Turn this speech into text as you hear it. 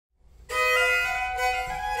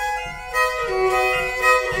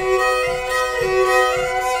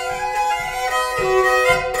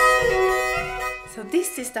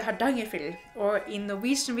is the Hardangerfiedel, or in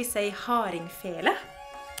Norwegian we say hardingfele.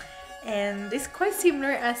 And it's quite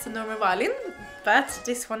similar as the normal violin, but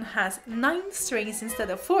this one has 9 strings instead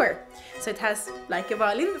of 4. So it has, like a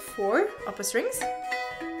violin, 4 upper strings,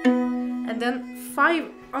 and then 5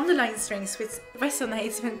 underlying strings which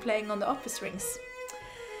resonates when playing on the upper strings.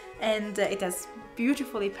 And it has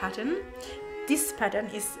beautifully pattern. This pattern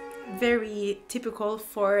is very typical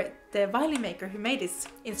for the violin maker who made this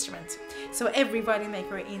instrument. So every violin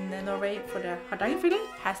maker in Norway for the Hardangerfiedel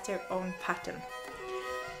has their own pattern.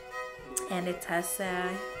 And it has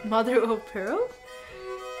mother of pearl,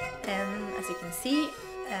 and as you can see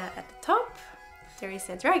at the top there is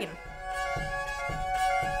a dragon.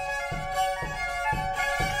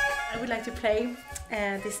 I would like to play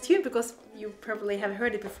this tune because you probably have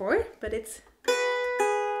heard it before, but it's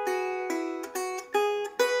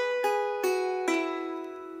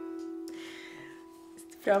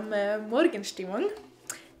from Morgenstimmung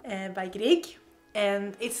by Grieg.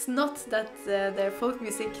 And it's not that the folk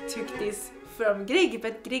music took this from Grieg,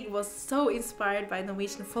 but Grieg was so inspired by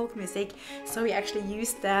Norwegian folk music, so he actually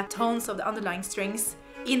used the tones of the underlying strings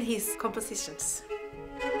in his compositions.